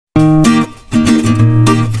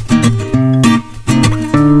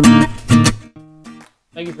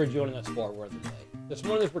joining us for our word of the day. This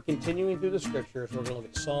morning, as we're continuing through the scriptures, we're going to look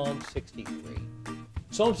at Psalm 63.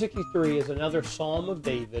 Psalm 63 is another psalm of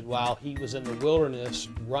David while he was in the wilderness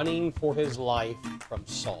running for his life from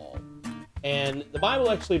Saul. And the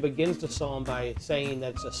Bible actually begins the psalm by saying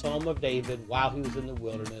that it's a psalm of David while he was in the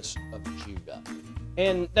wilderness of Judah.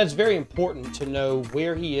 And that's very important to know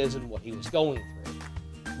where he is and what he was going through.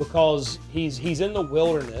 Because he's in the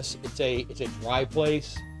wilderness. It's a dry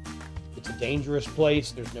place. It's a dangerous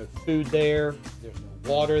place. There's no food there. There's no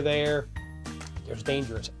water there. There's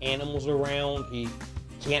dangerous animals around. He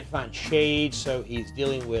can't find shade, so he's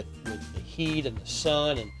dealing with the heat and the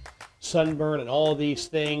sun and sunburn and all these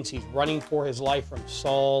things. He's running for his life from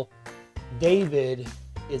Saul. David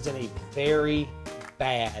is in a very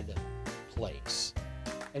bad place.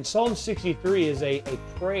 And Psalm 63 is a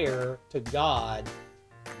prayer to God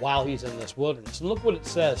while he's in this wilderness. And look what it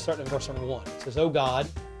says, starting in verse number 1. It says, "O God,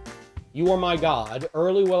 you are my God,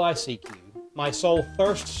 early will I seek you. My soul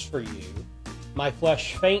thirsts for you, my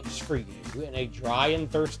flesh faints for you in a dry and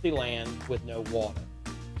thirsty land with no water.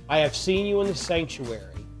 I have seen you in the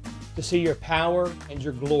sanctuary to see your power and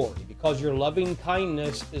your glory, because your loving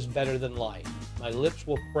kindness is better than life. My lips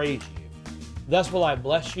will praise you. Thus will I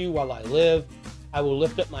bless you while I live. I will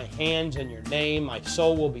lift up my hands in your name. My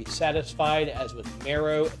soul will be satisfied as with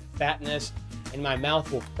marrow and fatness, and my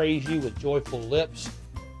mouth will praise you with joyful lips.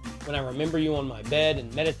 When I remember you on my bed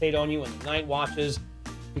and meditate on you in the night watches,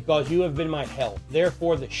 because you have been my help.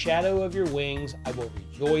 Therefore, the shadow of your wings I will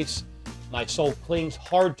rejoice. My soul clings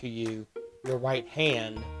hard to you. Your right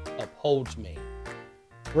hand upholds me."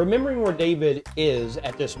 Remembering where David is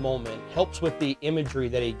at this moment helps with the imagery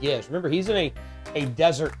that he gives. Remember, he's in a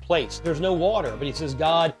desert place. There's no water, but he says,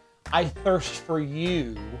 God, I thirst for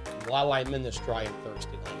you while I'm in this dry and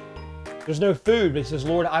thirsty land. There's no food, but he says,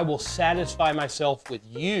 Lord, I will satisfy myself with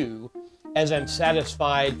you as I'm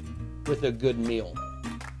satisfied with a good meal.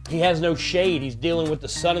 He has no shade. He's dealing with the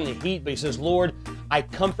sun and the heat, but he says, Lord, I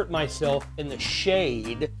comfort myself in the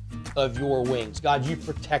shade of your wings. God, you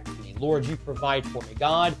protect me. Lord, you provide for me.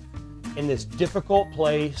 God, in this difficult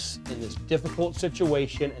place, in this difficult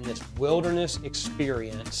situation, in this wilderness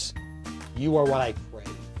experience, you are what I crave.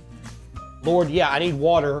 Lord, yeah, I need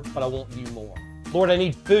water, but I want you more. Lord, I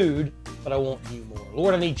need food, but I want you more.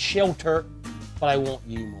 Lord, I need shelter, but I want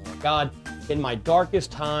you more. God, in my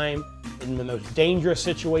darkest time, in the most dangerous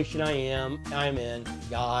situation I'm in,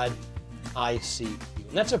 God, I seek you.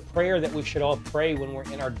 And that's a prayer that we should all pray when we're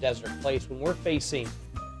in our desert place, when we're facing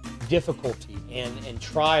difficulty and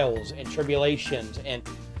trials and tribulations, and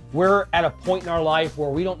we're at a point in our life where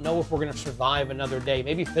we don't know if we're going to survive another day.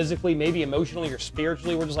 Maybe physically, maybe emotionally or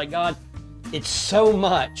spiritually. We're just like, God, it's so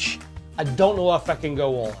much. I don't know if I can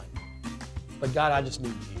go on. But God, I just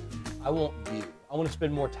need you. I want you. I want to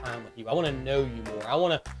spend more time with you. I want to know you more. I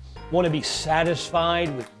want to be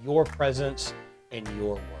satisfied with your presence and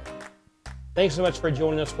your word. Thanks so much for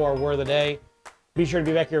joining us for our word of the day. Be sure to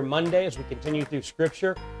be back here Monday as we continue through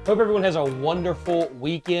Scripture. Hope everyone has a wonderful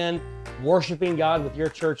weekend worshiping God with your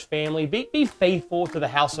church family. Be faithful to the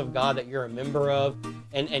house of God that you're a member of,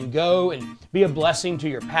 and go and be a blessing to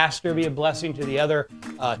your pastor, be a blessing to the other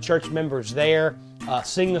church members there.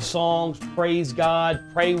 Sing the songs, praise God,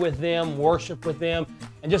 pray with them, worship with them,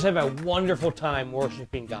 and just have a wonderful time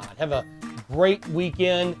worshiping God. Have a great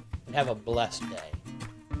weekend and have a blessed day.